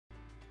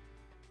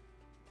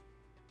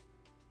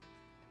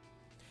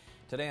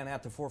Today on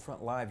At the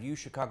Forefront Live,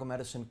 UChicago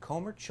Medicine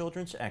Comer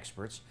Children's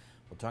experts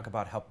will talk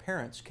about how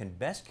parents can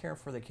best care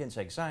for their kids'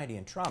 anxiety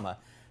and trauma,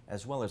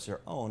 as well as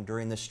their own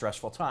during this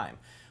stressful time.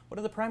 What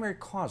are the primary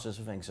causes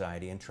of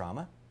anxiety and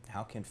trauma?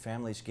 How can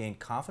families gain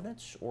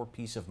confidence or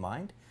peace of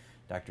mind?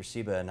 Dr.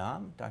 Seeba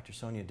Anam, Dr.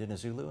 Sonya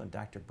Dinizulu, and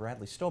Dr.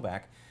 Bradley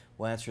Stolbach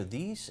will answer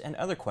these and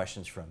other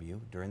questions from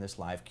you during this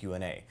live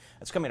Q&A.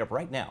 That's coming up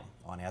right now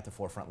on At the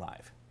Forefront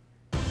Live.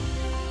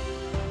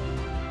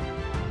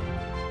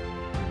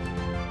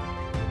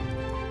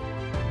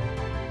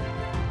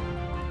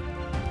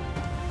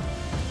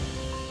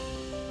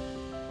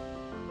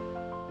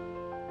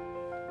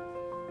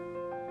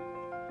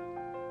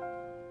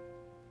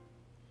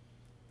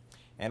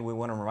 And we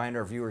want to remind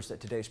our viewers that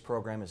today's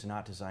program is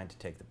not designed to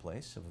take the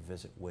place of a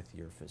visit with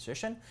your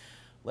physician.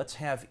 Let's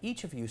have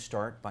each of you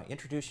start by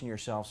introducing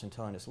yourselves and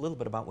telling us a little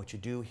bit about what you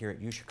do here at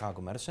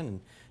UChicago Medicine. And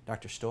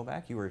Dr.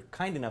 Stolbach, you were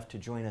kind enough to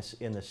join us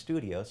in the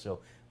studio,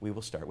 so we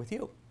will start with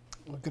you.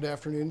 Well, good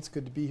afternoon. It's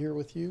good to be here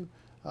with you.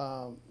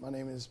 My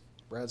name is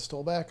Brad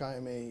Stolbach. I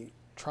am a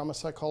trauma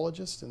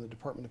psychologist in the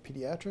Department of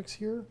Pediatrics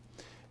here.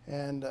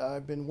 And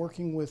I've been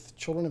working with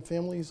children and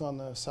families on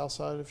the south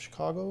side of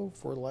Chicago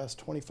for the last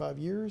 25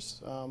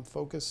 years,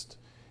 focused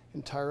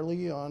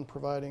entirely on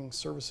providing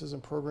services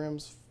and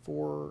programs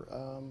for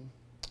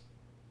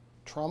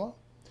trauma.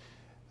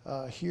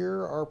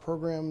 Here, our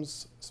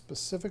programs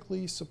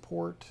specifically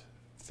support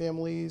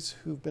families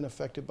who've been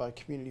affected by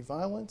community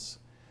violence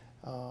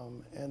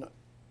and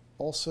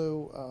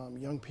also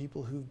young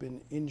people who've been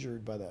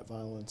injured by that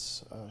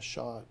violence,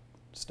 shot,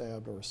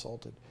 stabbed, or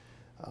assaulted.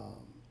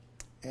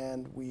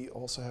 And we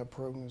also have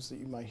programs that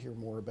you might hear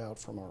more about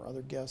from our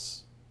other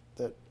guests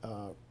that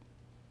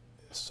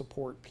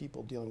support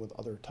people dealing with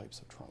other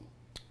types of trauma.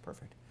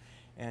 Perfect.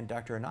 And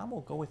Dr. Anam,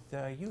 we'll go with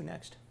you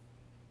next.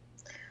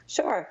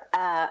 Sure.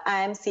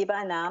 I'm Seeba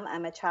Anam.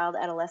 I'm a child,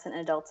 adolescent,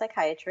 and adult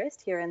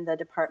psychiatrist here in the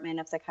Department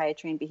of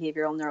Psychiatry and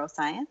Behavioral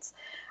Neuroscience.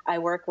 I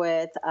work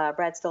with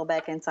Brad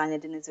Stolbach and Sonya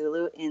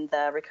Dinizulu in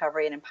the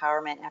Recovery and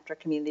Empowerment After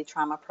Community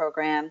Trauma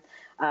program,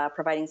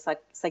 providing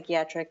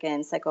psychiatric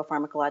and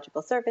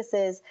psychopharmacological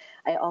services.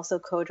 I also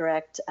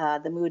co-direct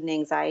the Mood and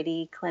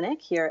Anxiety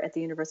Clinic here at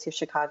the University of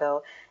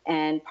Chicago,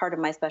 and part of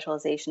my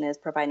specialization is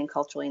providing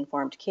culturally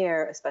informed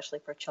care, especially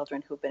for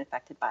children who've been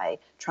affected by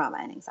trauma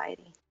and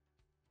anxiety.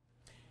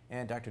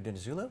 And Dr.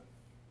 Dinizulu?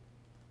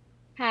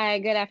 Hi,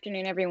 good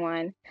afternoon,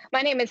 everyone.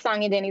 My name is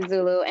Sonya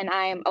Dinizulu, and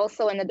I am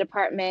also in the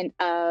Department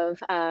of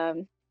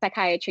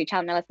Psychiatry,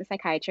 Child and Adolescent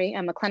Psychiatry.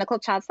 I'm a clinical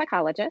child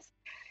psychologist,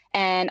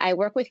 and I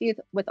work with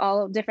youth with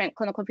all different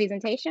clinical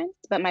presentations,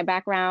 but my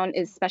background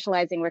is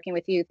specializing working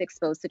with youth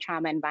exposed to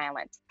trauma and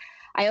violence.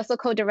 I also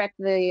co-direct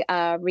the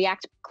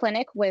REACT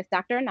Clinic with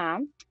Dr.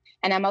 Anam,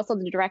 and I'm also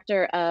the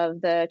director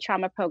of the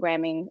trauma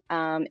programming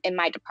in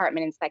my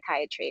department in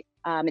psychiatry.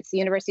 It's the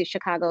University of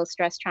Chicago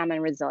Stress, Trauma,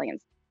 and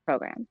Resilience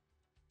program.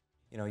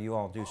 You know, you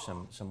all do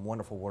some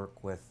wonderful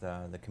work with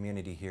the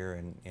community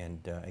here,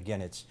 and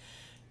again,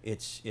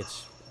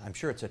 I'm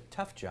sure it's a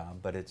tough job,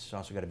 but it's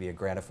also got to be a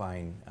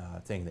gratifying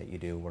thing that you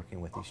do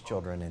working with these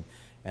children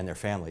and their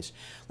families.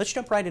 Let's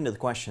jump right into the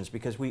questions,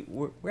 because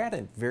we're at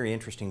a very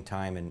interesting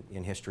time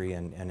in history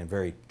and a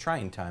very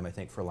trying time, I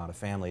think, for a lot of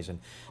families. And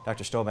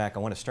Dr. Stolbach, I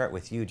want to start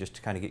with you just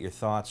to kind of get your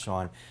thoughts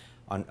on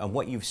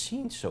what you've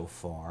seen so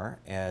far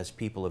as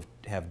people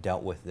have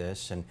dealt with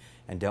this and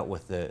dealt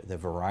with the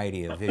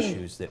variety of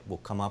issues that will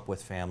come up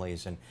with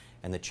families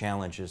and the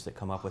challenges that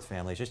come up with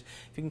families. Just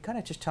if you can kind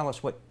of just tell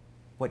us what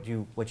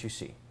you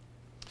see.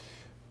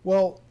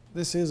 Well,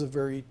 this is a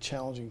very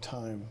challenging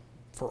time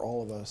for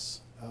all of us.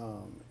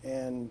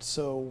 And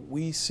so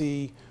we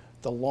see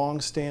the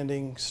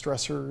long-standing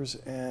stressors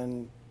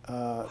and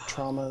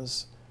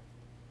traumas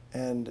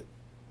and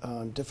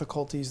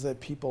difficulties that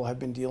people have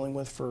been dealing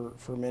with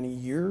for many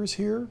years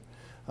here,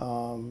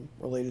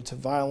 related to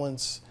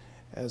violence,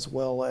 as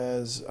well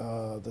as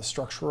the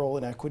structural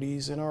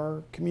inequities in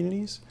our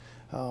communities.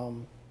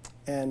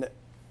 And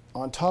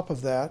on top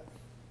of that,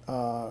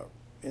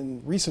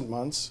 in recent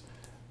months,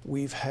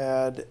 we've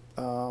had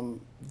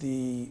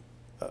the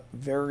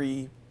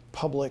very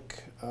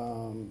public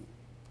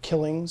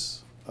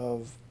killings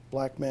of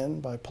black men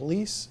by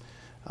police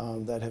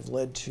that have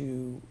led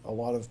to a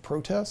lot of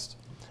protest.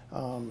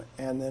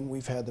 And then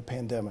we've had the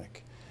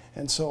pandemic.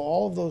 And so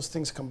all of those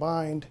things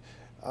combined,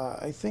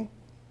 I think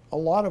a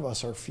lot of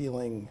us are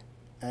feeling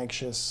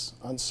anxious,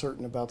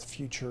 uncertain about the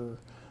future,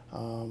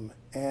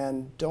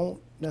 and don't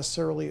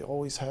necessarily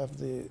always have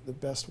the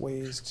best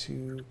ways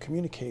to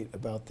communicate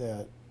about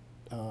that,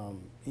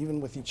 even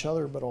with each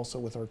other, but also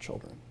with our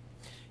children.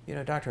 You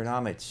know, Dr.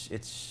 Anam,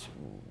 it's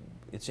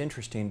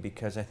interesting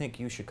because I think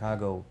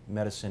UChicago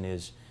Medicine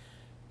is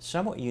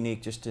somewhat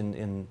unique just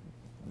in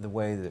the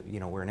way that, you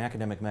know, we're an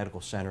academic medical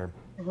center.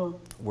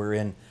 Mm-hmm. We're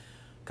in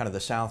kind of the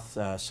south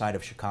side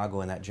of Chicago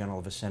in that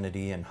general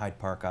vicinity, and Hyde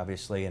Park,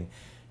 obviously, and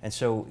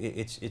so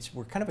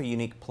we're kind of a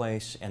unique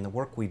place, and the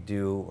work we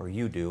do, or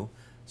you do,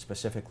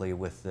 specifically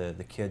with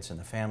the kids and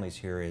the families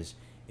here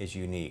is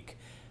unique.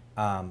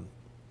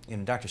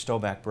 Dr.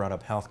 Stolbach brought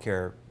up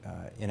healthcare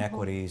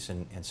inequities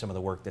and some of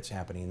the work that's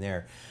happening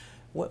there.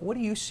 What do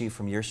you see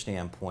from your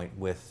standpoint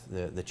with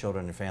the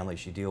children and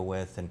families you deal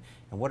with, and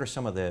what are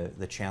some of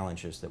the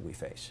challenges that we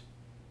face?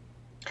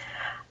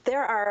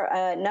 There are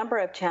a number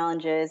of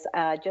challenges.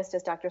 Just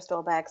as Dr.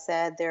 Stolbach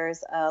said,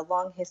 there's a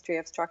long history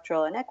of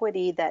structural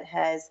inequity that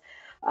has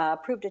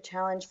proved a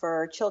challenge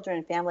for children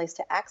and families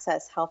to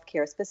access health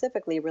care,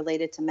 specifically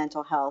related to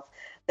mental health.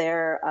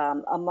 They're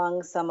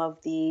among some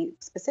of the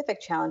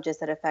specific challenges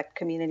that affect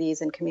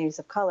communities and communities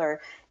of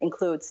color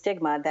include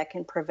stigma that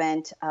can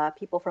prevent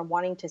people from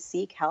wanting to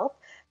seek help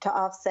to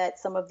offset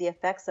some of the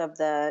effects of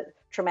the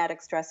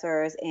traumatic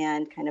stressors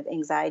and kind of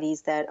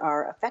anxieties that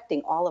are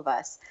affecting all of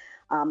us.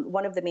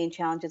 One of the main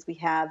challenges we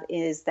have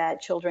is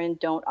that children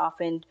don't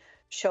often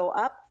show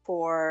up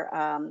for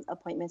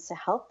appointments to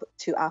help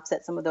to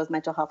offset some of those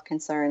mental health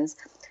concerns.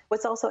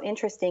 What's also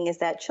interesting is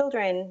that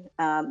children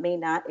may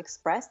not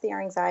express their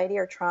anxiety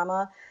or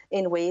trauma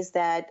in ways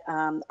that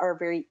are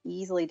very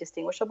easily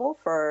distinguishable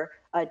for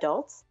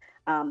adults.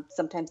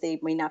 Sometimes they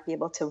may not be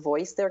able to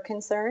voice their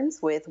concerns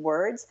with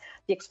words.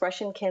 The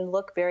expression can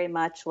look very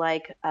much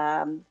like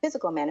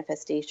physical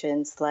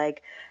manifestations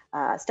like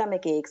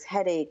stomach aches,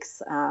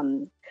 headaches,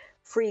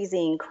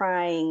 freezing,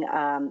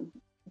 crying.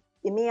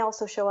 It may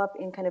also show up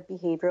in kind of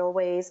behavioral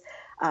ways.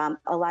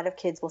 A lot of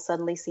kids will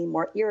suddenly seem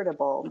more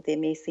irritable. They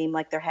may seem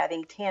like they're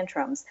having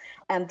tantrums.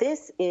 And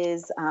this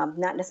is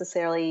not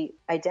necessarily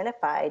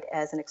identified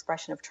as an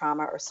expression of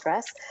trauma or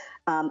stress.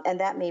 And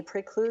that may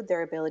preclude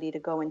their ability to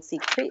go and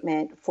seek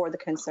treatment for the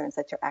concerns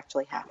that you're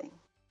actually having.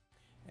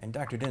 And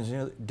Dr.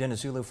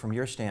 Dinizulu, from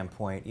your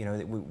standpoint,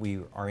 we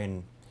are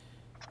in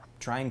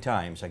trying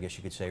times, I guess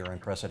you could say, or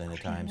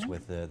unprecedented times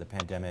with the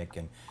pandemic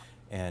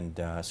and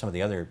some of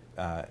the other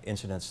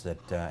incidents that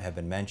have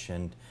been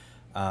mentioned.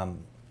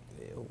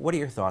 What are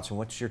your thoughts and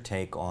what's your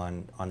take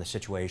on the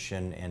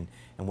situation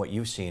and what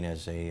you've seen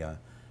as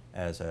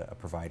a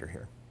provider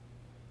here?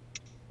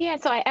 Yeah,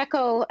 so I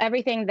echo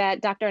everything that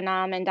Dr.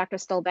 Anam and Dr.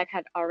 Stolbach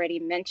had already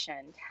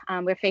mentioned.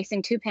 We're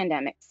facing two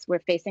pandemics. We're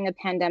facing a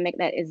pandemic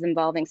that is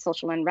involving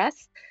social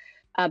unrest,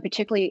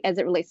 particularly as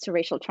it relates to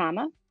racial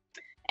trauma,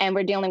 and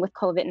we're dealing with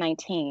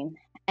COVID-19.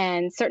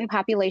 And certain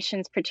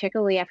populations,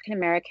 particularly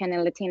African-American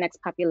and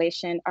Latinx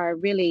population, are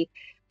really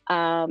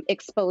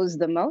exposed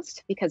the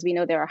most because we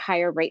know there are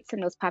higher rates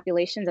in those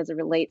populations as it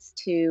relates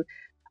to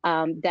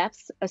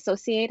deaths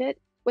associated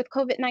with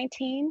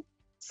COVID-19.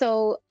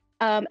 So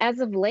as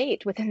of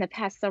late, within the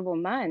past several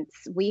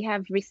months, we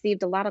have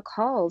received a lot of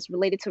calls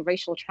related to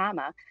racial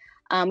trauma.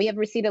 We have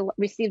received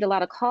a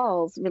lot of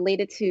calls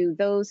related to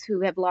those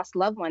who have lost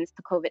loved ones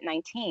to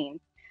COVID-19.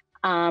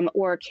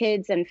 Or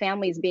kids and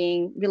families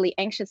being really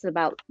anxious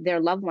about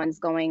their loved ones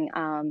going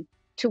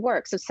to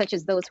work, so such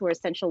as those who are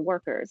essential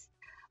workers,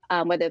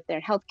 whether they're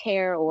in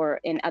healthcare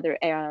or in other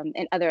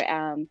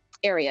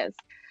areas.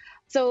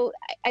 So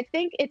I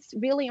think it's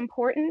really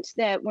important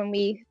that when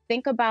we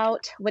think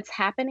about what's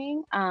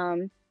happening,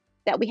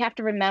 that we have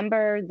to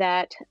remember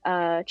that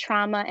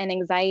trauma and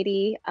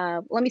anxiety.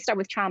 Let me start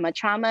with trauma.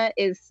 Trauma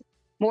is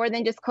more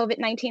than just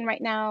COVID-19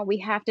 right now. We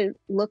have to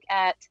look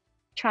at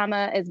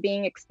trauma as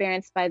being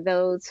experienced by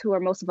those who are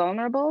most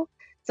vulnerable.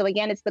 So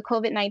again, it's the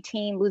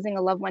COVID-19, losing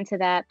a loved one to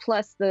that,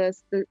 plus the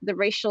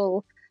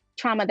racial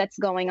trauma that's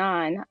going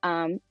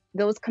on.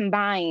 Those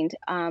combined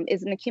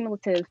is an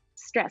accumulative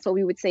stress, what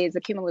we would say is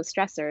accumulative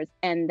stressors,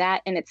 and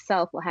that in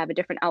itself will have a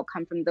different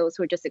outcome from those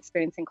who are just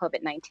experiencing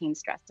COVID-19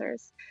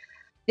 stressors.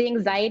 The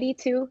anxiety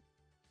too,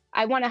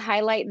 I want to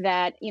highlight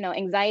that,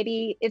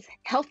 anxiety is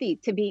healthy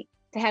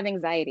to have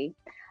anxiety.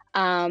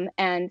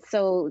 And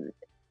so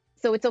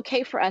it's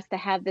okay for us to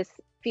have this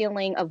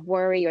feeling of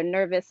worry or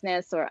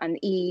nervousness or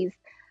unease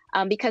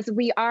because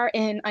we are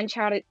in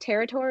uncharted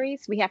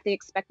territories. We have to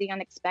expect the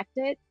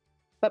unexpected.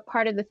 But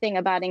part of the thing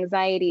about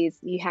anxiety is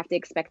you have to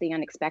expect the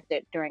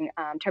unexpected during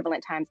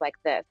turbulent times like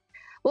this.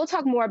 We'll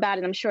talk more about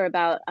it, I'm sure,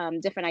 about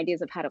different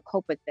ideas of how to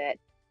cope with it.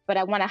 But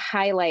I want to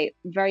highlight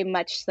very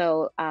much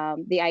so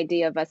the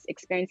idea of us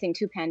experiencing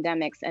two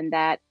pandemics and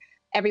that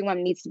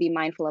everyone needs to be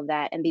mindful of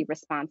that and be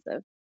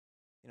responsive.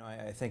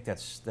 I think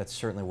that's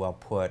certainly well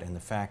put, and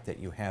the fact that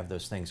you have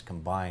those things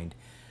combined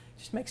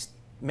just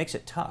makes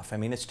it tough. I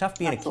mean, it's tough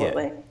being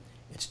Absolutely. a kid.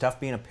 It's tough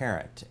being a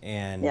parent,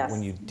 and Yes.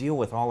 when you deal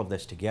with all of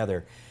this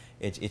together,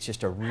 it's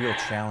just a real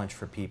challenge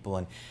for people.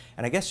 And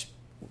I guess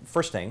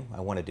first thing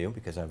I want to do,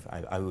 because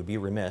I would be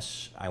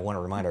remiss, I want to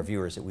remind our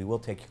viewers that we will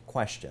take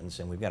questions,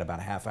 and we've got about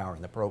a half hour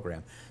in the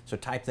program. So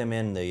type them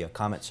in the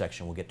comment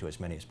section. We'll get to as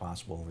many as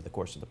possible over the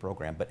course of the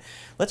program. But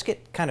let's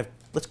kind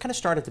of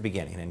start at the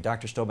beginning. And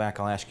Dr. Stolbach,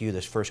 I'll ask you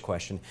this first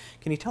question.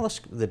 Can you tell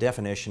us the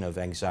definition of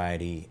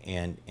anxiety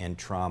and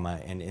trauma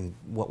and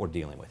what we're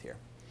dealing with here?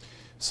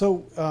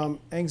 So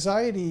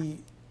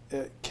anxiety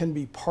can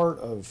be part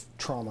of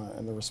trauma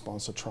and the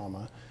response to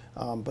trauma,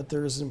 but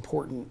there is an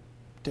important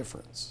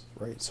difference,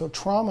 right? So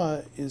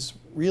trauma is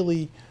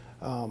really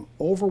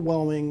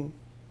overwhelming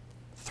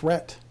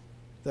threat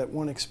that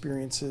one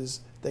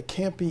experiences that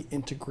can't be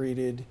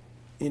integrated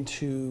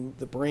into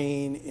the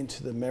brain,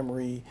 into the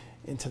memory,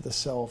 into the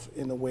self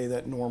in the way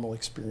that normal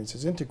experience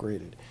is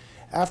integrated.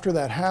 After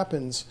that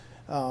happens,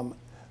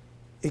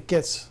 it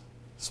gets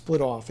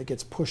split off, it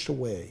gets pushed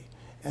away.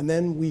 And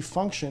then we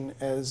function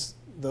as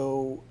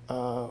though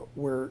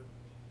we're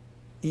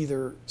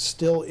either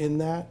still in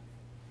that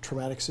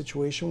traumatic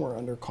situation, we're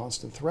under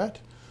constant threat,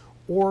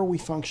 or we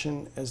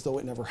function as though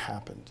it never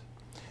happened.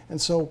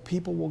 And so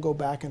people will go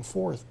back and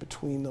forth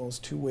between those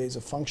two ways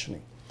of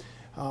functioning.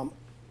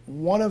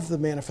 One of the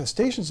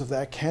manifestations of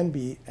that can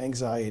be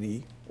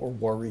anxiety or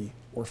worry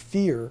or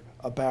fear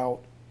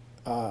about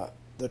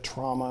the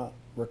trauma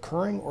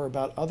recurring or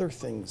about other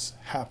things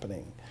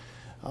happening.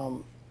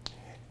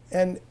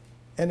 And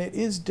it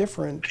is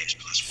different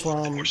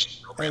from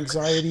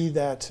anxiety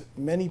that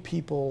many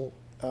people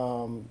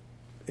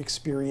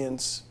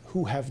experience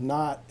who have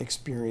not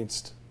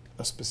experienced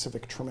a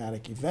specific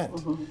traumatic event.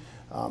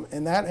 Mm-hmm.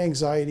 And that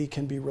anxiety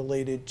can be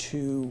related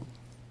to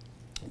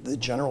the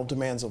general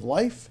demands of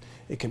life.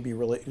 It can be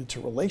related to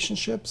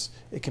relationships.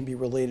 It can be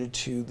related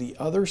to the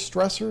other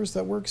stressors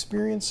that we're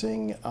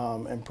experiencing,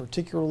 and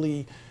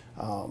particularly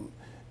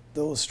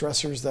those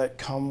stressors that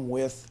come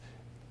with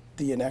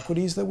the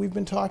inequities that we've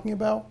been talking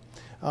about.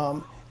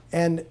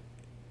 And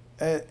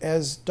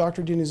as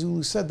Dr.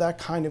 Dinizulu said, that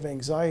kind of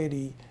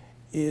anxiety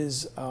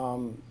is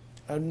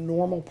a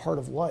normal part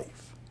of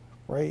life,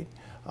 right?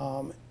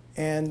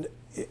 And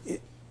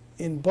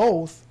in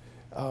both,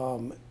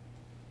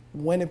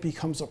 when it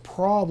becomes a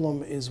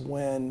problem is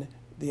when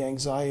the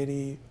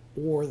anxiety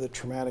or the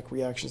traumatic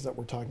reactions that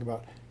we're talking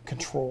about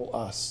control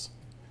us,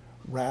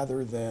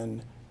 rather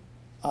than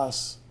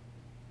us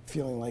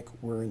feeling like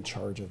we're in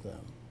charge of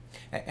them.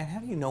 And how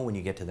do you know when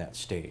you get to that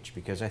stage?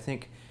 Because I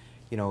think,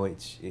 you know,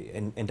 it's,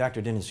 and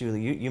Dr.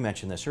 Dinizulu, you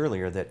mentioned this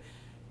earlier, that,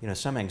 you know,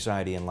 some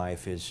anxiety in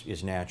life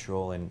is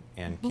natural and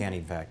mm-hmm. can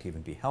in fact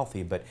even be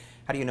healthy, but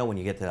how do you know when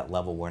you get to that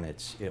level when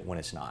it's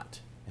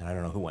not? And I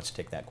don't know who wants to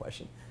take that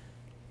question.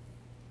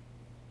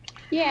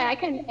 Yeah, I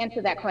can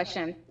answer that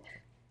question.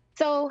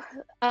 So,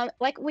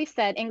 like we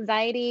said,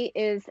 anxiety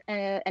is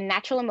a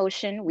natural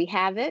emotion. We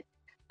have it.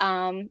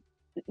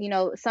 You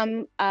know,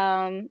 some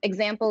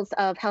examples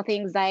of healthy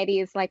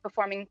anxiety is like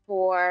performing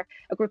for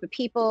a group of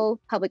people,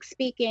 public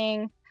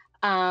speaking,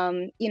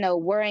 you know,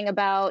 worrying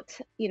about,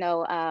 you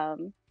know,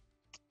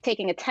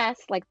 taking a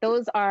test. Like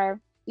those are,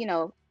 you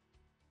know,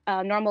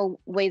 normal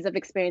ways of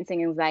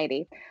experiencing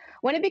anxiety.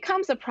 When it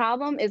becomes a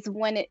problem is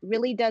when it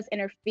really does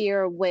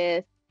interfere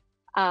with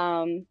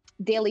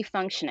daily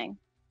functioning.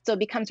 So it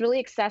becomes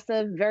really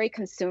excessive, very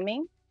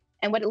consuming.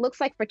 And what it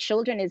looks like for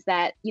children is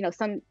that, you know,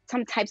 some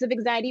types of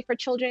anxiety for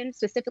children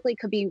specifically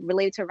could be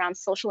related to around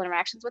social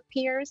interactions with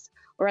peers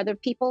or other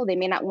people. They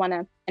may not want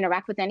to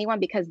interact with anyone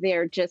because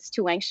they're just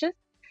too anxious.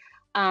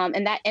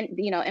 And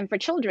you know, and for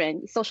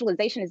children,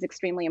 socialization is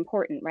extremely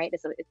important, right?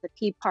 It's a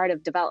key part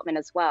of development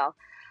as well.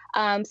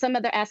 Some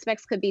other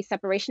aspects could be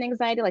separation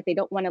anxiety, like they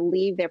don't want to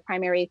leave their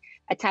primary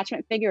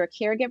attachment figure or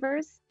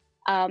caregivers.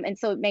 And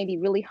so it may be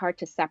really hard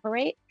to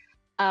separate.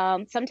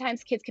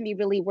 Sometimes kids can be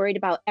really worried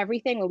about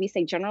everything. When we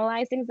say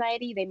generalized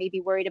anxiety, they may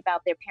be worried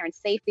about their parents'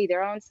 safety,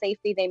 their own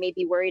safety. They may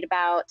be worried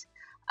about,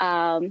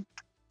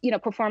 you know,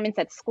 performance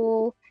at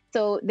school.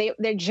 So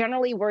they're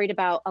generally worried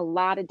about a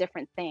lot of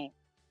different things.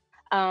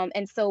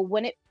 And so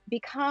when it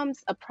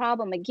becomes a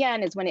problem,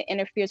 again, is when it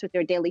interferes with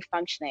their daily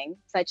functioning,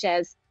 such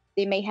as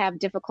they may have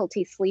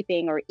difficulty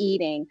sleeping or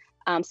eating,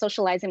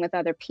 socializing with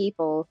other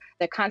people.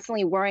 They're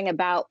constantly worrying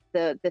about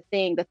the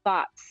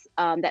thoughts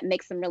that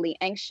makes them really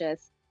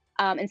anxious.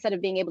 Instead of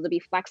being able to be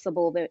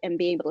flexible and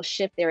being able to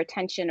shift their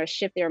attention or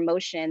shift their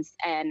emotions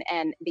and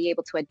be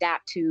able to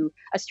adapt to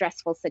a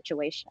stressful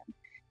situation.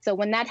 So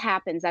when that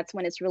happens, that's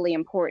when it's really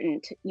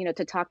important, you know,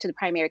 to talk to the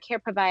primary care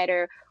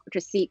provider or to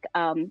seek,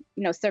 you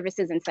know,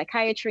 services in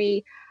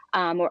psychiatry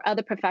or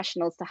other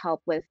professionals to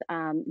help with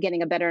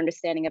getting a better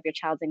understanding of your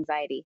child's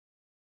anxiety.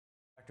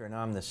 Dr.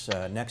 Anam, this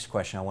next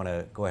question I want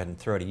to go ahead and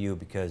throw to you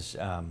because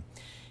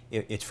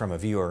it's from a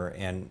viewer,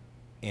 and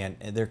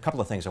there are a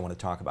couple of things I want to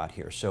talk about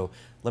here. So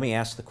let me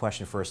ask the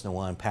question first, and then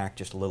we'll unpack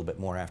just a little bit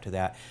more after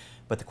that.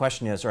 But the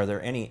question is, are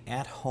there any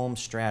at-home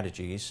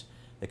strategies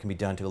that can be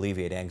done to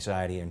alleviate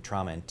anxiety and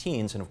trauma in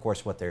teens? And of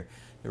course, the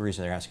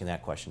reason they're asking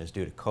that question is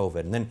due to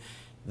COVID. And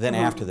then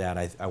after that,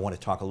 I want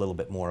to talk a little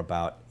bit more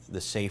about the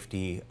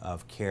safety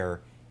of care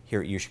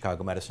here at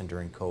UChicago Medicine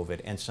during COVID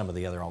and some of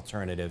the other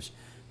alternatives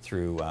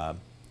through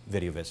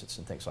video visits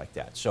and things like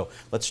that. So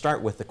let's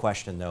start with the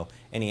question, though.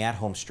 Any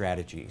at-home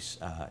strategies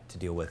to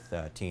deal with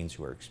teens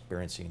who are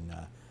experiencing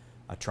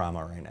trauma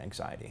or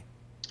anxiety?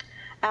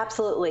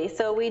 Absolutely.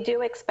 So we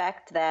do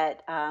expect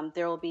that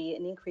there will be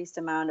an increased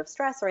amount of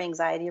stress or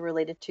anxiety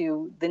related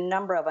to the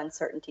number of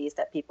uncertainties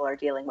that people are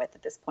dealing with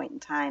at this point in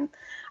time.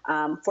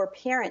 For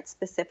parents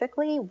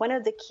specifically, one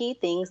of the key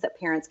things that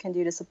parents can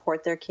do to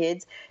support their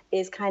kids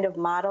is kind of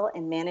model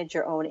and manage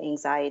your own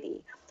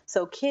anxiety.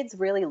 So kids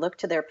really look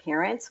to their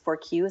parents for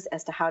cues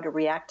as to how to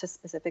react to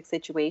specific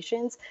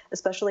situations,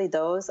 especially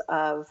those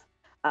of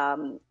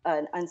an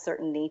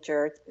uncertain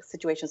nature,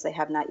 situations they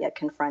have not yet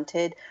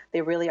confronted.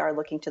 They really are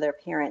looking to their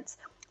parents.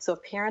 So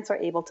if parents are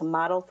able to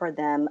model for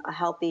them a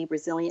healthy,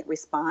 resilient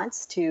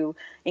response to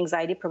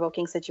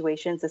anxiety-provoking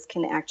situations, this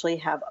can actually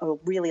have a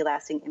really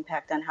lasting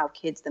impact on how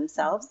kids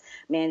themselves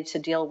manage to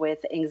deal with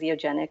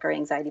anxiogenic or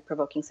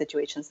anxiety-provoking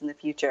situations in the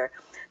future.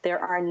 There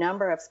are a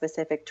number of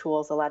specific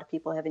tools. A lot of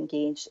people have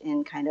engaged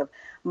in kind of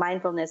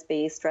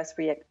mindfulness-based stress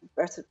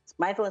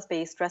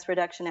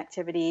reduction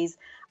activities.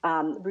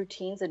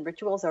 Routines and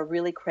rituals are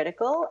really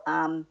critical.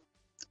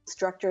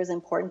 Structure is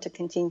important to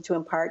continue to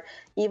impart,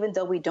 even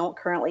though we don't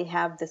currently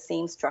have the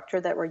same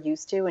structure that we're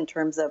used to in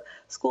terms of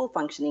school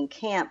functioning,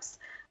 camps,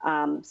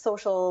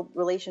 social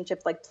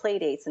relationships like play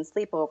dates and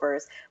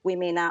sleepovers. We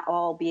may not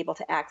all be able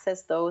to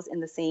access those in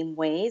the same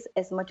ways.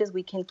 As much as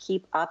we can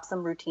keep up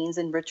some routines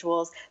and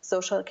rituals,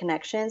 social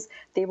connections,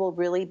 they will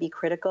really be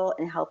critical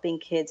in helping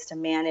kids to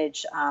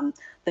manage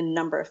the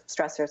number of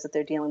stressors that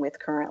they're dealing with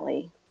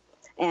currently.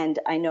 And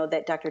I know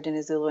that Dr.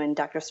 Dinizulu and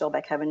Dr.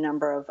 Stolbach have a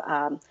number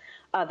of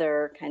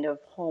other kind of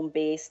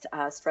home-based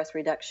stress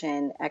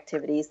reduction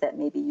activities that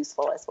may be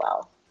useful as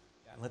well.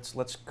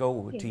 Let's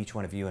go to each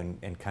one of you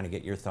and kind of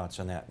get your thoughts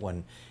on that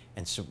one.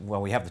 And so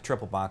while we have the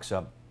triple box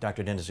up,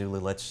 Dr.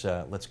 Dinizulu,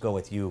 let's go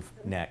with you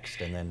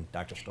next, and then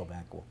Dr.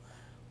 Stolbach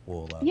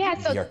will be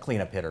our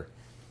cleanup hitter.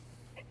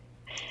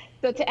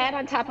 So to add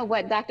on top of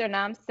what Dr.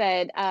 Anam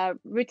said,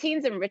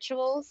 routines and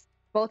rituals,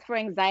 both for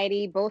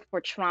anxiety, both for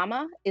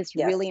trauma, is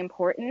really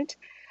important.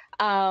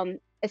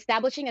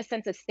 Establishing a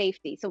sense of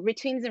safety. So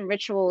routines and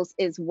rituals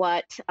is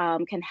what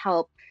can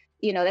help.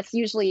 That's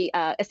usually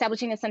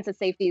establishing a sense of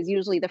safety is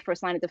usually the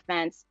first line of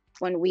defense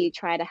when we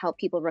try to help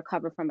people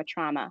recover from a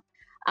trauma.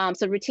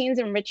 So routines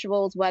and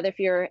rituals, whether if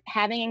you're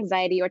having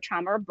anxiety or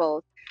trauma or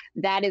both,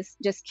 that is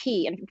just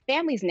key. And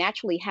families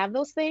naturally have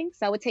those things.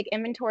 So I would take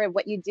inventory of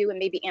what you do and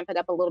maybe amp it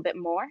up a little bit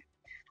more.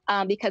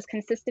 Because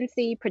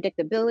consistency,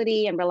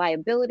 predictability, and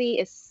reliability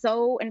is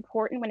so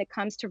important when it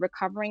comes to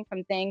recovering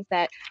from things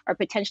that are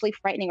potentially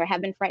frightening or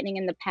have been frightening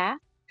in the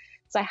past.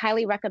 So I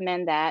highly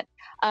recommend that.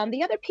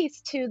 The other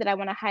piece too that I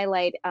want to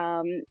highlight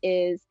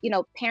is,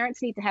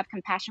 parents need to have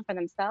compassion for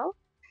themselves.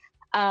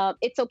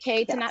 It's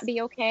okay to not be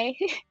okay.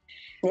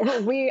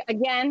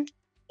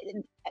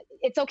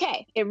 It's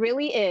okay. It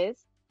really is.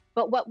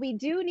 But what we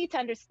do need to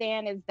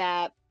understand is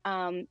that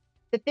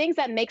the things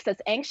that makes us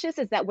anxious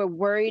is that we're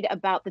worried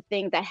about the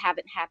things that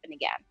haven't happened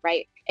again,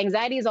 right?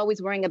 Anxiety is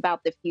always worrying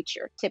about the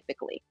future,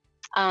 typically.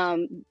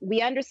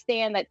 We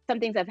understand that some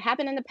things have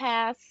happened in the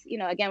past,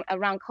 again,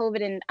 around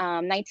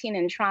COVID-19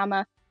 and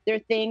trauma. There are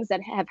things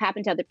that have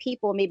happened to other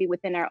people, maybe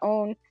within our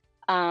own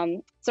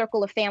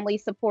circle of family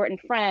support and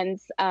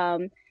friends,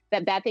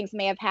 that bad things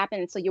may have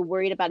happened. And so you're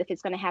worried about if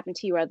it's going to happen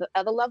to your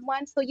other loved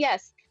ones. So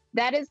yes,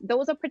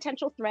 those are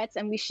potential threats.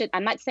 And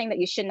I'm not saying that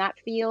you should not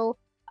feel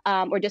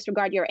or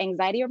disregard your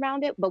anxiety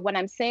around it. But what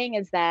I'm saying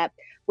is that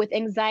with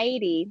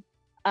anxiety,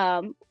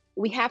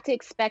 we have to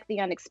expect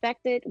the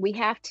unexpected. We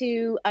have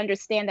to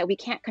understand that we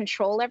can't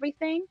control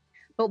everything.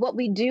 But what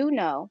we do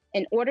know,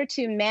 in order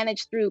to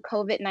manage through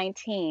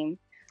COVID-19,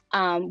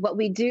 what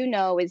we do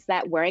know is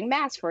that wearing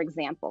masks, for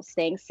example,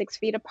 staying 6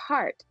 feet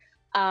apart,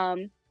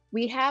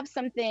 we have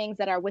some things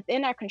that are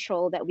within our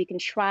control that we can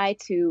try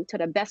to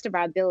the best of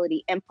our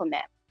ability,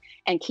 implement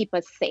and keep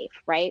us safe,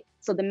 right?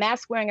 So the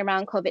mask wearing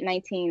around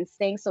COVID-19,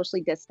 staying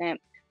socially distant,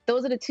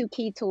 those are the two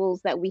key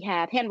tools that we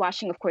have. Hand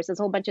washing, of course,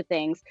 there's a whole bunch of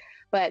things,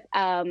 but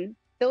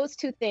those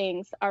two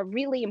things are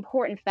really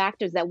important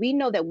factors that we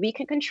know that we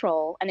can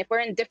control. And if we're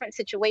in different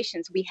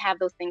situations, we have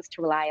those things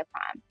to rely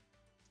upon.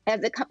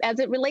 As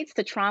it relates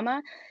to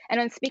trauma,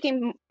 and I'm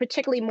speaking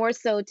particularly more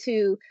so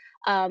to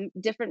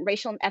different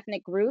racial and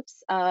ethnic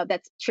groups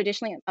that's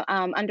traditionally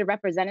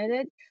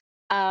underrepresented.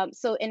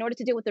 So in order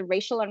to deal with the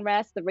racial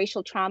unrest, the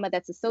racial trauma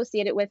that's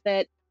associated with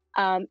it,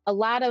 a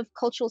lot of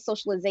cultural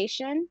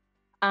socialization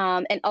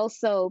and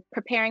also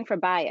preparing for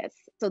bias.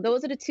 So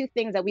those are the two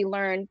things that we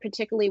learn,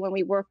 particularly when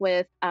we work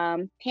with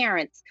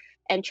parents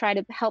and try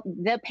to help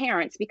the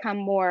parents become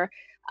more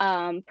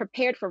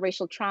prepared for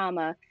racial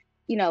trauma.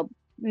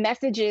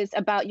 Messages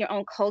about your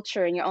own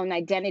culture and your own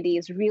identity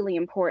is really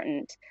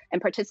important,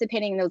 and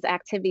participating in those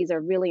activities are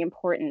really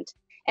important.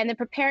 And then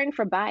preparing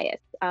for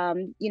bias.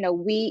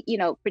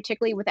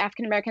 Particularly with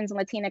African Americans and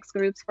Latinx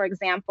groups, for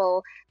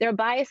example, there are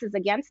biases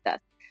against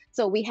us.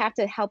 So we have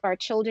to help our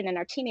children and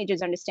our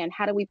teenagers understand,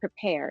 how do we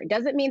prepare? It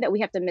doesn't mean that we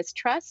have to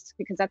mistrust,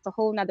 because that's a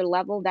whole nother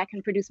level that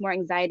can produce more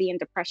anxiety and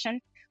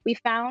depression, we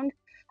found.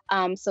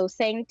 So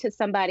saying to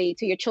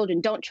your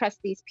children, don't trust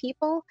these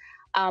people,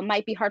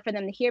 might be hard for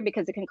them to hear,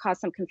 because it can cause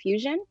some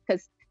confusion,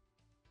 because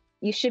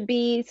you should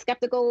be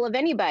skeptical of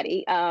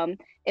anybody.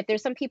 If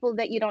there's some people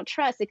that you don't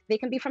trust, they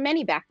can be from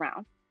any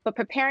background. But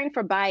preparing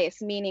for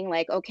bias, meaning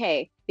like,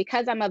 okay,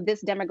 because I'm of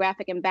this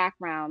demographic and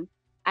background,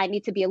 I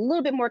need to be a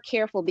little bit more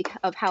careful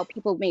of how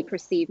people may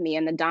perceive me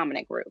in the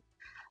dominant group.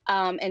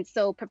 And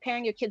so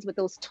preparing your kids with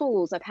those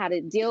tools of how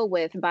to deal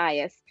with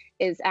bias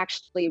is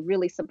actually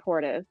really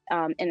supportive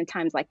in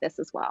times like this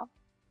as well.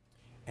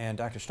 And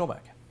Dr.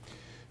 Stolbach.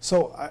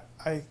 So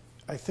I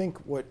think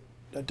what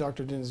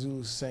Dr.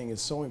 Dinizulu is saying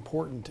is so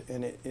important,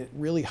 and it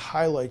really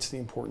highlights the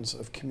importance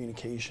of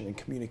communication and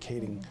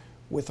communicating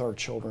with our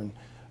children,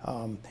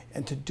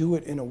 and to do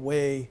it in a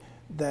way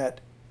that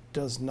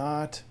does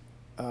not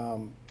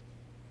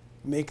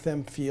make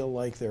them feel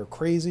like they're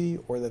crazy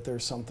or that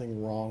there's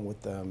something wrong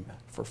with them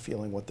for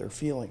feeling what they're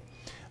feeling.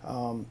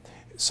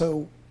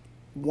 So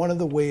one of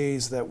the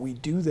ways that we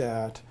do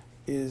that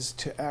is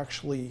to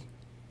actually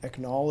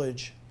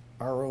acknowledge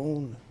our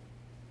own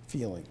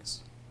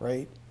feelings,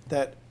 right?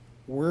 That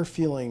we're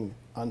feeling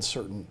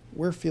uncertain,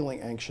 we're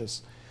feeling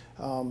anxious,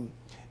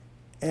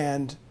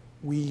 and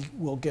we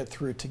will get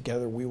through it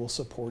together. We will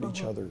support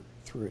each other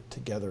through it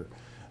together.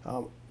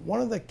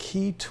 One of the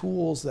key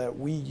tools that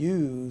we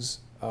use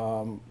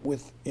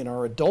in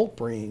our adult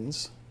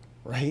brains,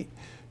 right,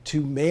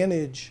 to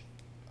manage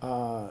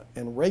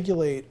and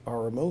regulate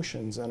our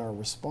emotions and our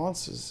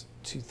responses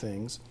to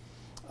things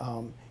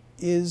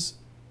is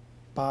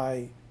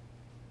by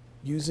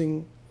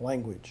using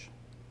language,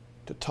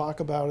 to talk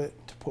about it,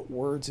 to put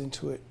words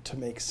into it, to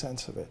make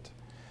sense of it.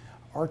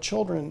 Our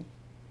children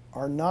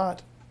are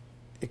not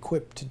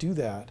equipped to do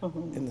that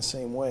in the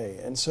same way.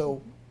 And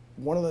so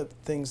one of the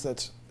things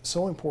that's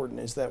so important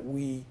is that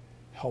we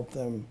help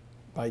them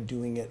by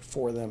doing it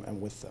for them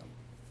and with them.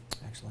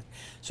 Excellent.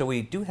 So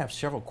we do have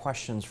several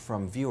questions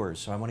from viewers,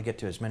 so I want to get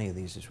to as many of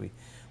these as we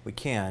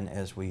can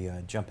as we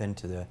jump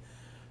into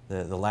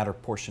the latter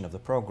portion of the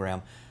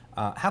program.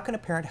 How can a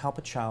parent help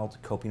a child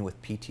coping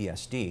with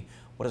PTSD?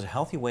 What is a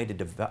healthy way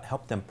to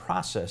help them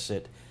process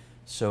it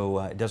so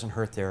it doesn't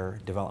hurt their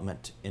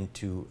development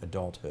into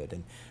adulthood?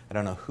 And I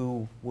don't know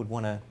who would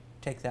want to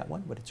take that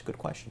one, but it's a good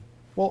question.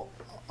 Well,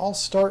 I'll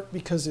start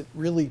because it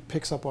really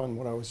picks up on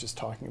what I was just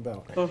talking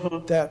about.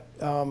 That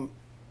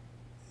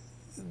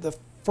the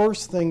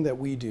first thing that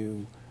we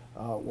do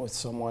with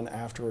someone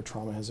after a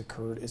trauma has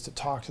occurred is to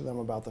talk to them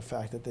about the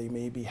fact that they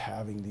may be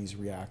having these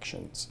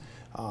reactions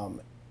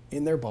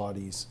in their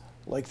bodies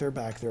like they're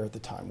back there at the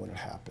time when it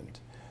happened.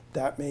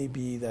 That may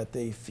be that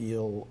they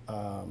feel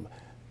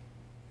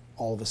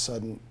all of a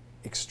sudden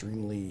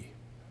extremely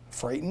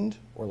frightened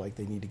or like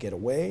they need to get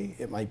away.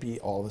 It might be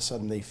all of a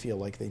sudden they feel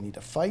like they need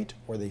to fight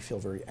or they feel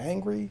very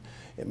angry.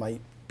 It might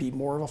be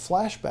more of a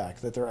flashback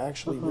that they're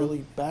actually really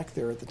back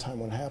there at the time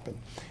when it happened.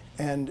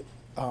 And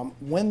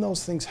when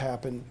those things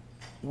happen,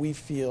 we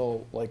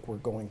feel like we're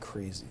going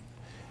crazy.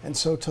 And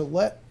so to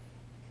let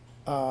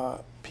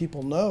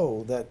people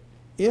know that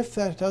if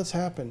that does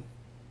happen,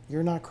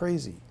 you're not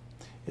crazy.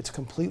 It's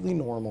completely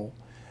normal.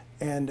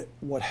 And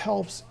what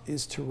helps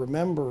is to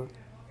remember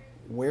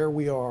where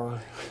we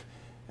are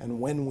and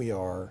when we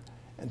are,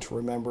 and to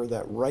remember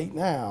that right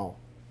now,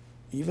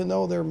 even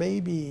though there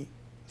may be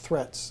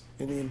threats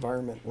in the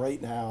environment,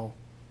 right now,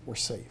 we're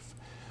safe.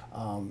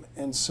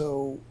 And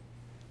so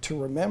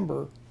to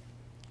remember,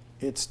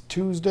 it's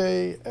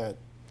Tuesday at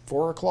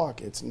 4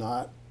 o'clock. It's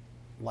not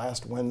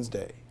last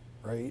Wednesday,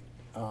 right?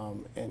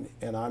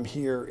 And I'm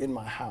here in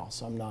my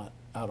house. I'm not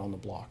out on the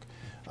block.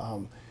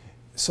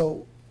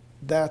 So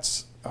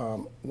that's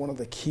one of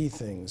the key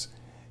things.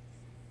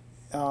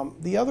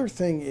 The other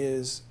thing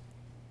is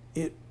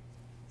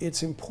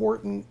it's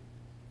important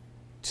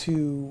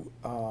to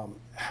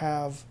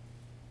have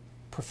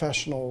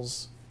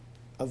professionals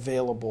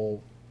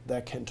available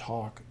that can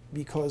talk,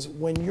 because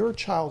when your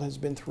child has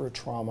been through a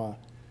trauma,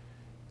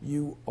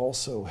 you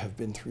also have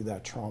been through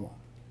that trauma.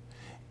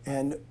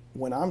 And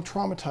when I'm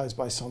traumatized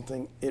by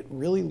something, it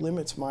really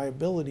limits my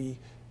ability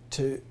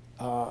to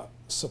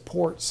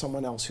support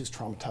someone else who's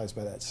traumatized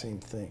by that same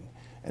thing.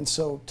 And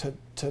so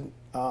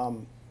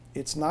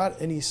it's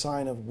not any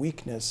sign of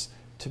weakness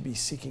to be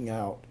seeking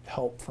out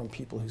help from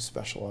people who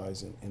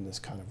specialize in this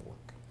kind of work.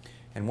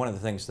 And one of the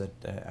things that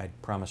I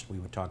promised we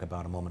would talk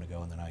about a moment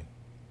ago, and then I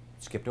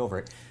skipped over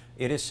it,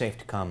 it is safe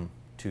to come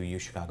to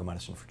UChicago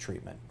Medicine for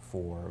treatment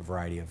for a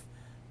variety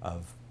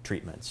of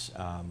treatments.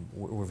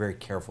 We're very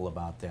careful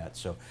about that,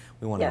 so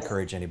we want to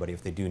encourage anybody,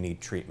 if they do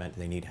need treatment,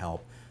 they need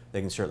help,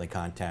 they can certainly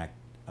contact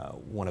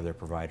one of their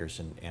providers,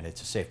 and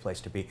it's a safe place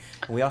to be.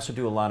 And we also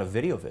do a lot of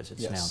video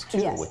visits now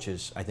too, which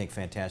is, I think,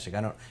 fantastic.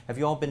 Have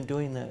you all been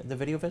doing the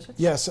video visits?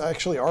 Yes,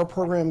 actually our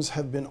programs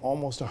have been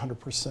almost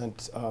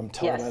 100%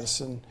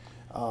 telemedicine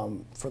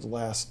for the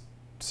last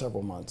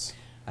several months.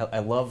 I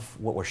love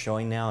what we're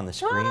showing now on the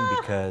screen,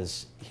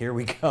 because here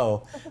we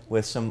go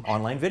with some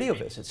online video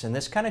visits, and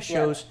this kind of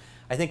shows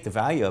I think the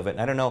value of it. And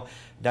I don't know,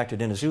 Dr.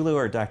 Dinizulu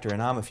or Dr.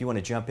 Anam, if you want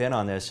to jump in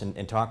on this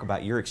and talk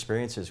about your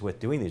experiences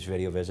with doing these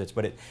video visits,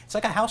 but it's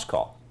like a house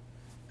call.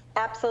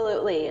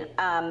 Absolutely.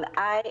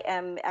 I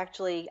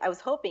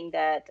was hoping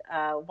that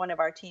one of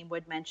our team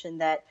would mention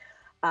that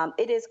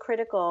it is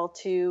critical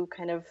to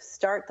kind of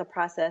start the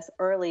process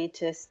early,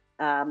 to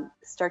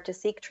start to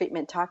seek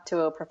treatment, talk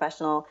to a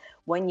professional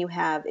when you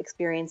have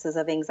experiences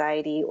of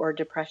anxiety or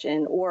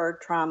depression or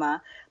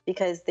trauma,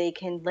 because they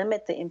can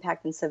limit the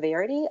impact and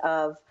severity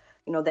of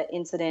that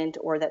incident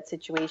or that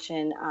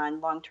situation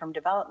on long-term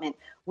development.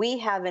 We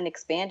have an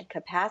expanded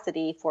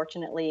capacity,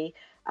 fortunately,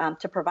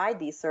 to provide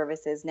these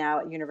services now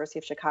at University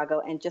of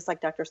Chicago. And just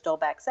like Dr.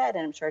 Stolbach said,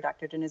 and I'm sure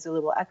Dr.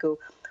 Dinizulu will echo,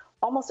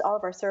 almost all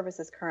of our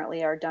services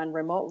currently are done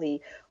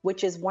remotely,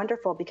 which is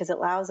wonderful because it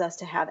allows us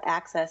to have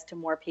access to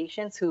more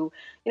patients who,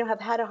 have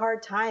had a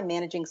hard time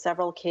managing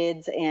several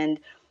kids and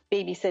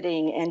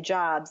babysitting and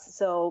jobs.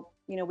 So,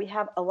 we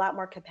have a lot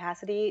more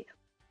capacity,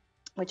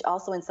 which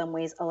also in some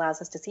ways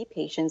allows us to see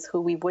patients who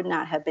we would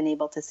not have been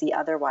able to see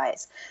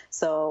otherwise.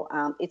 So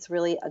it's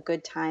really a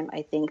good time,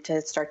 I think,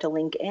 to start to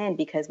link in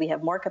because we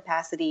have more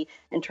capacity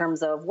in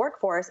terms of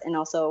workforce and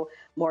also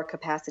more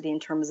capacity in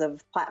terms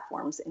of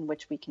platforms in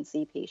which we can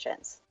see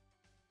patients.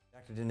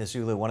 Dr.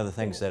 Dinizulu, one of the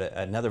things that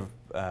another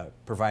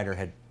provider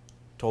had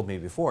told me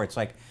before, it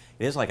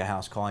is like a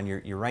house call, and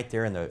you're right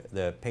there in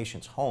the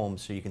patient's home,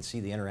 so you can see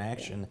the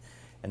interaction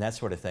and that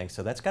sort of thing.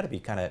 So that's got to be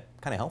kind of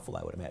helpful,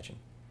 I would imagine.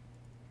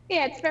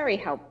 Yeah, it's very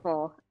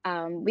helpful.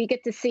 We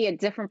get to see a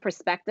different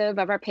perspective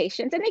of our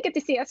patients, and they get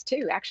to see us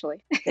too,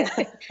 actually. So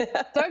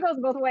it goes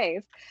both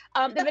ways.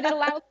 But it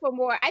allows for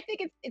more. I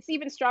think it's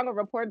even stronger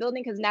rapport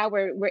building because now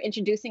we're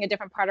introducing a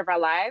different part of our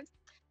lives.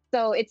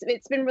 So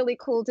it's been really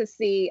cool to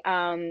see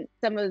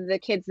some of the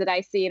kids that I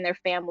see and their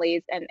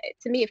families, and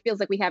to me, it feels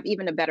like we have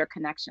even a better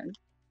connection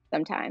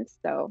sometimes.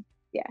 So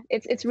yeah,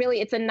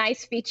 it's a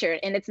nice feature,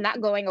 and it's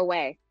not going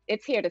away.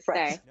 It's here to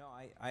stay. No,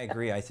 I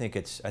agree. I think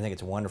it's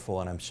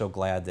wonderful, and I'm so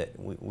glad that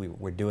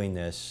we're doing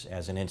this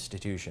as an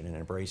institution and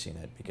embracing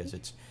it because I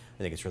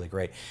think it's really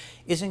great.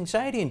 Is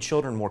anxiety in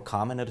children more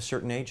common at a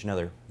certain age?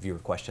 Another viewer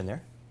question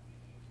there.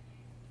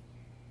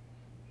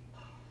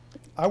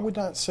 I would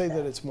not say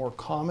that it's more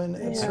common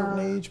at a certain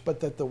age, but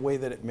that the way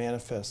that it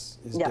manifests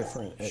is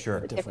different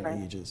at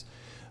different ages.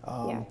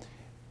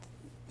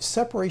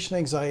 Separation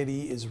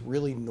anxiety is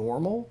really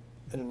normal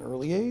at an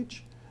early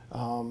age,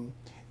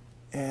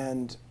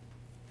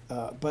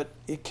 but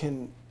it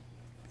can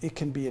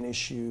be an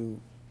issue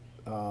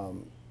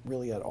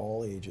really at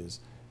all ages,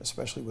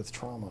 especially with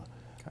trauma.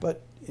 Okay.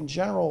 But in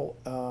general,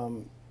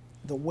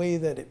 the way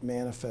that it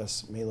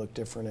manifests may look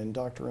different, and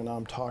Dr.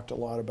 Anam talked a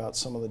lot about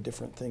some of the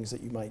different things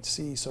that you might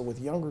see. So with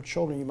younger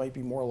children, you might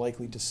be more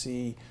likely to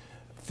see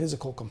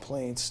physical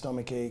complaints,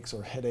 stomach aches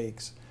or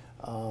headaches,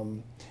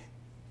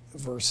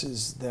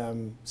 versus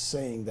them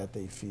saying that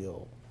they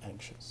feel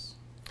anxious.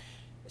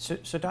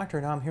 So Dr.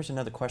 Anam, here's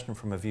another question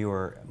from a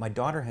viewer. My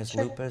daughter has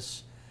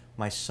lupus.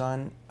 My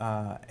son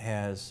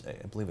has,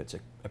 I believe it's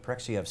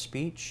apraxia of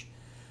speech.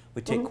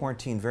 We take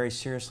quarantine very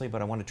seriously,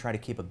 but I want to try to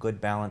keep a good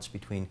balance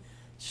between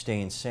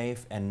staying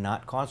safe and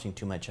not causing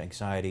too much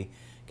anxiety.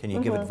 Can you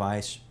give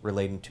advice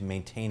relating to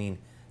maintaining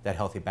that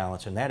healthy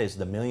balance? And that is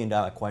the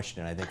million-dollar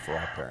question, I think, for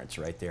our parents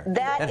right there.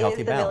 That is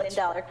the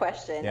million-dollar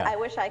question. Yeah. I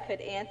wish I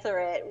could answer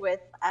it with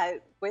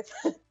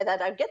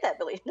that I'd get that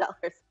 $1 billion.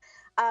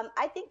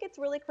 I think it's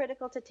really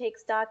critical to take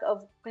stock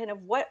of kind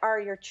of what are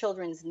your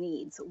children's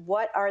needs?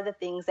 What are the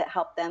things that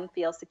help them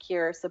feel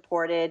secure,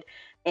 supported,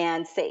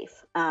 and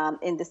safe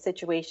in this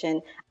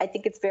situation? I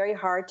think it's very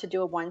hard to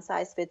do a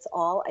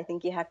one-size-fits-all. I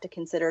think you have to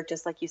consider,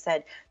 just like you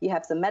said, you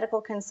have some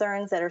medical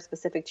concerns that are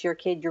specific to your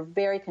kid. You're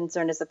very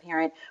concerned as a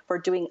parent for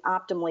doing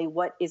optimally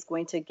what is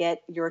going to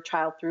get your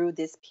child through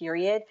this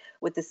period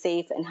with a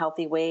safe and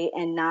healthy way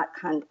and not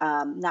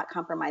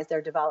compromise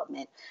their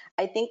development.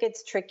 I think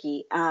it's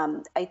tricky.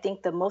 I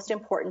think the most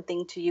important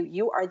thing to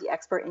you are the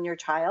expert in your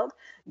child.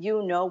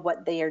 You know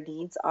what their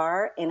needs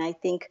are, and I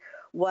think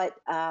what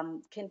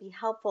can be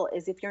helpful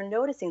is if you're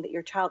noticing that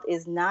your child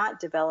is not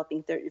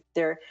developing,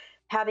 they're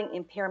having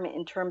impairment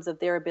in terms of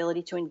their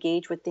ability to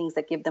engage with things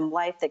that give them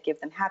life, that give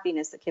them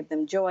happiness, that give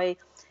them joy,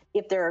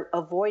 if they're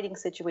avoiding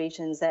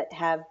situations that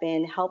have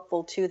been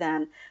helpful to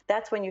them,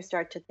 that's when you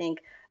start to think,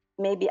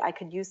 maybe I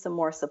could use some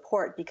more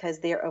support because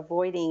they're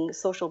avoiding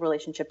social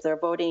relationships, they're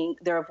avoiding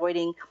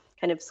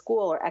kind of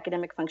school or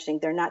academic functioning,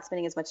 they're not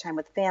spending as much time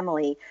with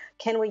family.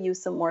 Can we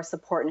use some more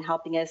support in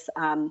helping us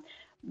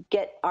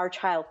get our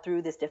child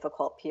through this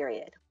difficult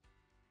period?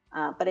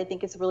 But I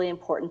think it's really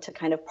important to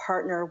kind of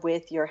partner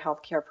with your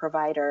healthcare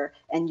provider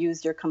and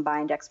use your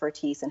combined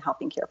expertise in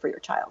helping care for your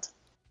child.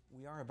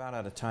 We are about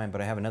out of time,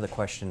 but I have another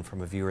question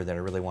from a viewer that I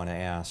really want to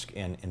ask.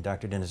 And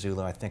Dr.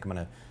 Dinizulu, I think I'm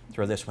going to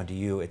throw this one to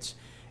you. It's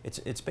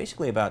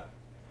basically about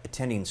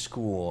attending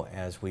school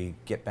as we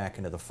get back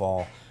into the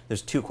fall.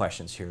 There's two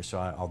questions here, so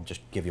I'll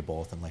just give you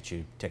both and let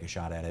you take a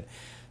shot at it.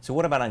 So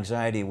what about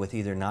anxiety with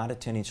either not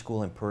attending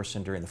school in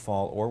person during the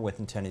fall or with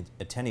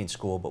attending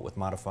school but with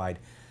modified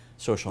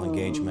social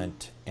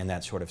engagement and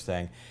that sort of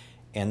thing?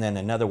 And then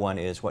another one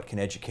is, what can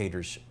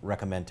educators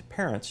recommend to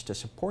parents to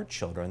support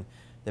children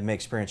that may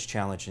experience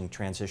challenge in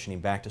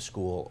transitioning back to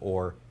school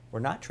or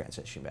not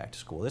transitioning back to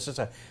school? This is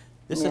a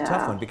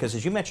tough one because,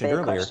 as you mentioned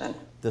earlier,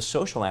 the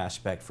social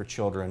aspect for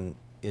children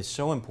is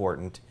so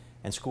important,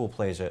 and school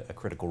plays a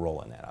critical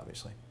role in that,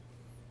 obviously.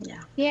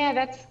 Yeah,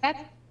 that's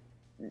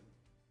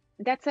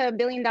a $1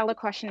 billion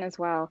question as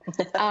well.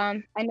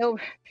 I know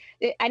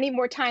I need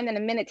more time than a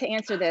minute to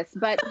answer this,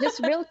 but just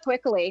real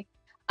quickly,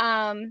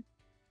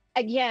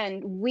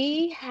 again,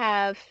 we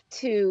have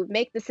to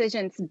make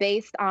decisions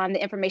based on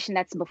the information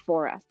that's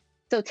before us.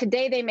 So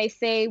today they may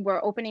say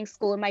we're opening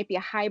school, it might be a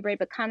hybrid,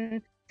 but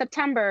come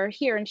September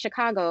here in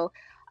Chicago,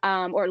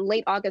 or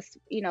late August,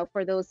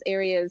 for those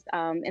areas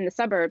in the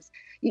suburbs,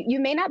 you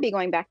may not be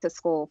going back to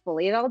school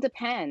fully. It all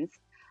depends.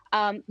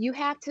 You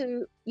have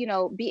to,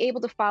 be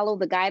able to follow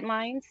the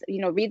guidelines,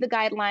 read the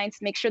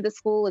guidelines, make sure the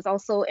school is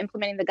also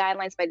implementing the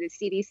guidelines by the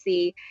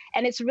CDC.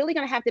 And it's really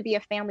going to have to be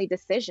a family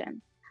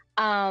decision.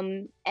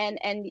 And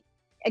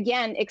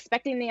again,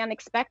 expecting the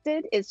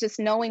unexpected is just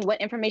knowing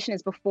what information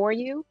is before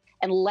you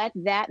and let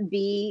that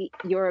be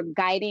your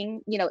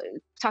guiding,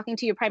 talking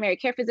to your primary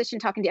care physician,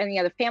 talking to any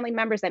other family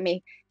members that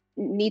may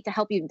need to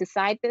help you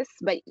decide this,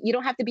 but you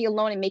don't have to be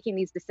alone in making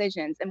these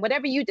decisions. And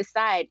whatever you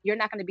decide, you're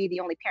not going to be the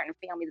only parent and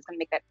family that's going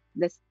to make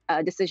this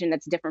decision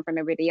that's different from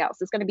everybody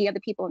else. It's going to be other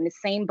people in the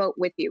same boat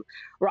with you.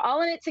 We're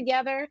all in it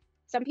together.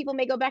 Some people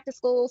may go back to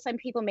school. Some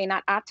people may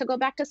not opt to go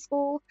back to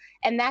school,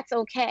 and that's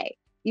okay.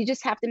 You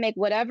just have to make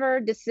whatever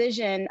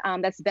decision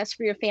that's best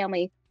for your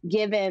family,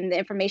 given the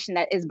information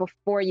that is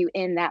before you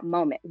in that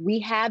moment. We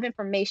have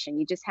information.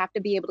 You just have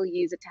to be able to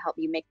use it to help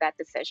you make that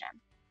decision.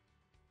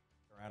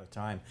 We're out of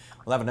time.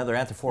 We'll have another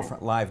At the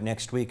Forefront Live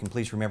next week, and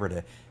please remember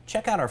to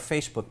check out our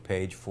Facebook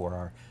page for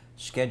our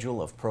schedule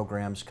of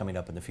programs coming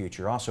up in the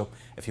future. Also,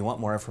 if you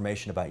want more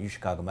information about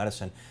UChicago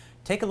Medicine,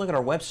 take a look at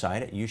our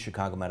website at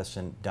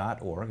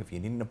uchicagomedicine.org. If you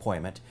need an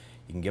appointment,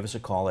 you can give us a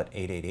call at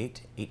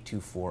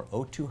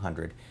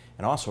 888-824-0200.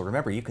 And also,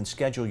 remember, you can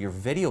schedule your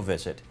video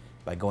visit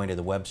by going to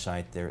the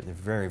website. They're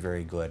very,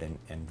 very good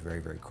and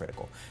very, very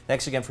critical.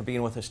 Thanks again for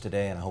being with us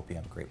today, and I hope you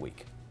have a great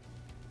week.